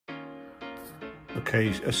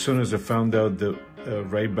Okay, as soon as I found out that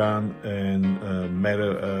Rayban and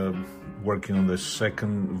Meta working on the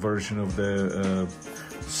second version of the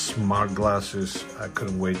smart glasses, I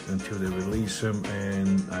couldn't wait until they release them,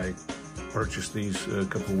 and I purchased these a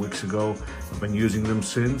couple of weeks ago. I've been using them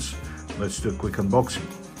since. Let's do a quick unboxing.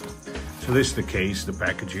 So this is the case, the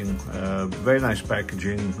packaging, very nice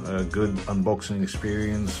packaging, good unboxing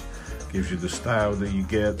experience, gives you the style that you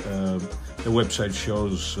get. The website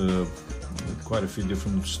shows quite a few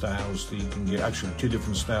different styles that you can get, actually 2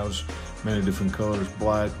 different styles, many different colors,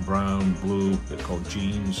 black, brown, blue, they're called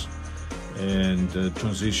jeans, and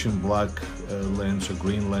transition black lens or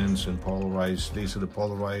green lens, and polarized. These are the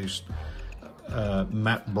polarized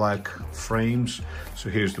matte black frames. So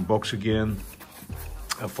here's the box again.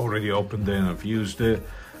 I've already opened it and I've used it.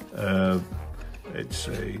 It's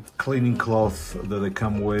a cleaning cloth that they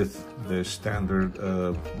come with, the standard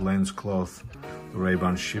lens cloth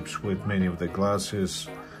Rayban ships with many of the glasses,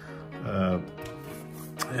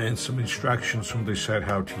 and some instructions from the side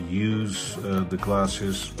how to use the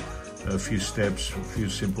glasses, a few steps, a few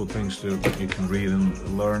simple things that you can read and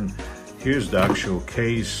learn. Here's the actual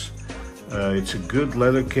case. It's a good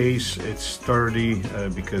leather case. It's sturdy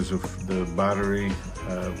because of the battery,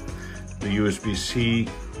 the USB-C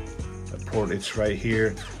port. It's right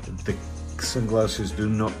here. The sunglasses do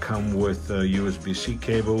not come with a USB-C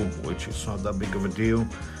cable, which is not that big of a deal.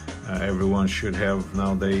 Everyone should have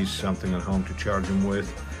nowadays something at home to charge them with.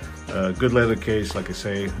 Good leather case, like I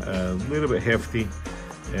say, a little bit hefty,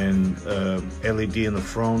 and LED in the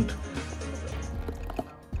front.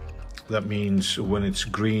 That means when it's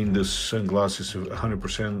green, the sunglasses are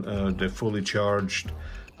 100%, they're fully charged.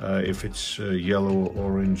 If it's yellow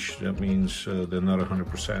or orange, that means they're not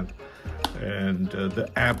 100%. And the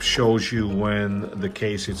app shows you when the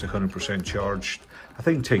case is 100% charged. I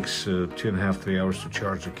think it takes 2.5–3 hours to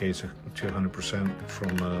charge the case to 100%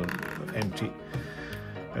 from empty.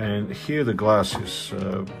 And here are the glasses.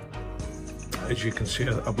 As you can see,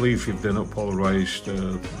 I believe if they're not polarized,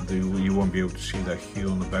 you won't be able to see that hue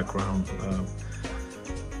in the background.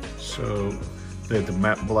 So they're the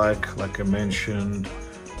matte black, like I mentioned,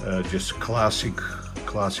 just classic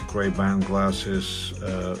Rayban glasses,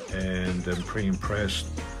 and I'm pretty impressed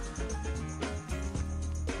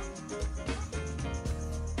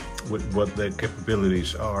with what their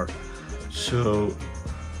capabilities are. So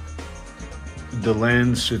the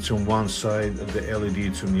lens sits on one side, the LED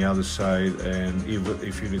is on the other side, and even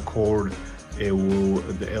if you record,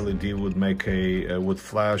 the LED would make would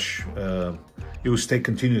flash. It will stay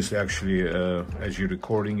continuously actually as you're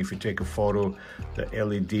recording. If you take a photo, the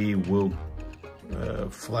LED will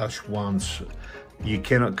flash once. You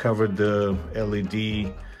cannot cover the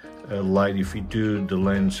LED light. If you do, the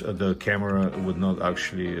lens, the camera would not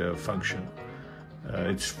actually function.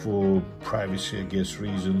 It's for privacy, I guess,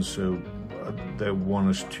 reasons. So they want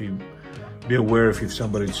us to be aware if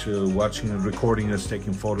somebody's watching and recording us,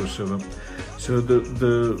 taking photos of them. So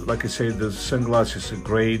like I say, the sunglasses are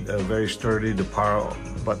great, very sturdy. The power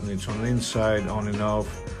button is on the inside, on and off,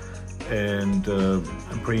 and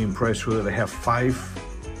I'm pretty impressed with it. They have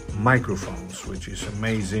 5 microphones, which is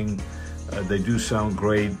amazing. They do sound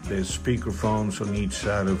great. There's speakerphones on each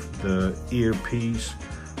side of the earpiece.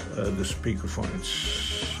 The speakerphone,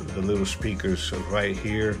 it's the little speakers right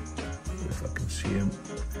here, if I can see them.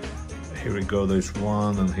 Here we go, there's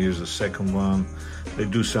one, and here's the second one. They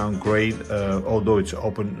do sound great, although it's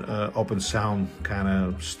open sound kind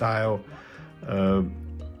of style.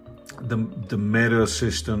 The Meta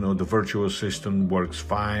assistant or the virtual assistant works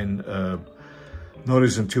fine. Not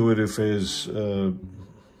as intuitive as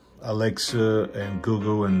Alexa and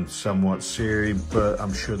Google and somewhat Siri, but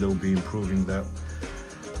I'm sure they'll be improving that.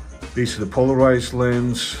 These are the polarized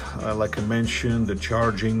lens, like I mentioned, the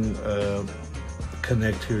charging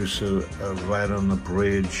connectors are right on the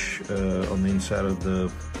bridge, on the inside of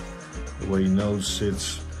where your nose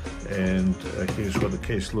sits, and here's what the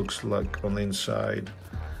case looks like on the inside.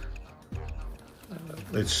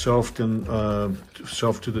 It's soft and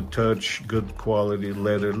soft to the touch, good quality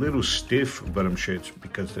leather, a little stiff, but I'm sure it's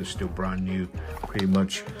because they're still brand new, pretty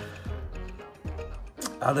much.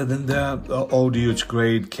 Other than that, audio is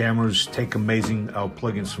great, cameras take amazing. I'll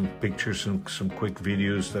plug in some pictures and some quick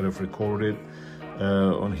videos that I've recorded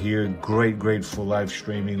on here. Great for live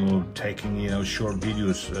streaming or taking short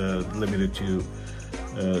videos, limited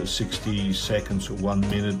to 60 seconds or 1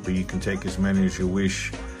 minute, but you can take as many as you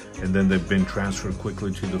wish, and then they've been transferred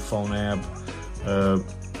quickly to the phone app.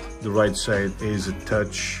 The right side is a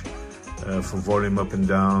touch for volume up and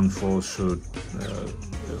down, for also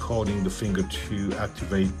holding the finger to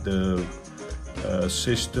activate the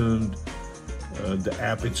system. The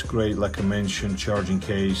app, it's great, like I mentioned, charging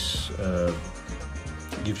case,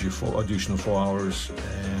 gives you additional 4 hours,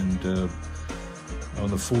 and on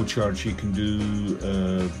the full charge you can do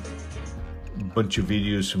a bunch of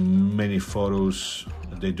videos and many photos.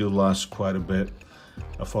 They do last quite a bit.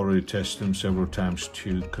 I've already tested them several times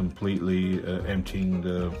to completely emptying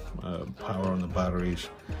the power on the batteries.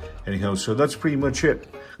 Anyhow, so that's pretty much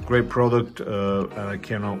it. Great product, and I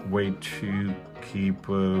cannot wait to keep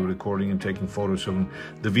recording and taking photos of them.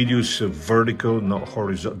 The videos are vertical, not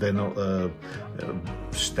horizontal. They're not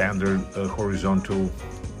standard horizontal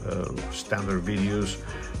standard videos.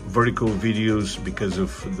 Vertical videos because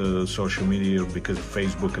of the social media, because of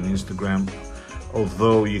Facebook and Instagram.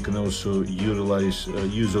 Although you can also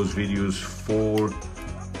use those videos for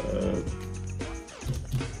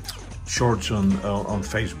shorts on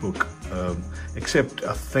Facebook, except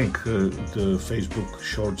I think the Facebook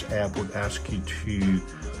Shorts app would ask you to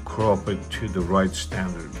crop it to the right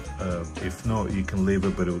standard. If not, you can leave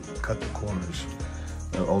it, but it would cut the corners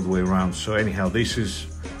all the way around. So anyhow, this is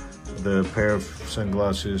the pair of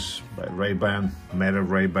sunglasses by Rayban, Meta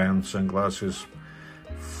Rayban sunglasses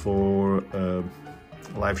for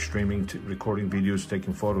live streaming, recording videos,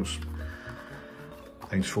 taking photos.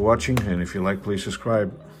 Thanks for watching, and if you like, please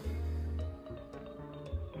subscribe.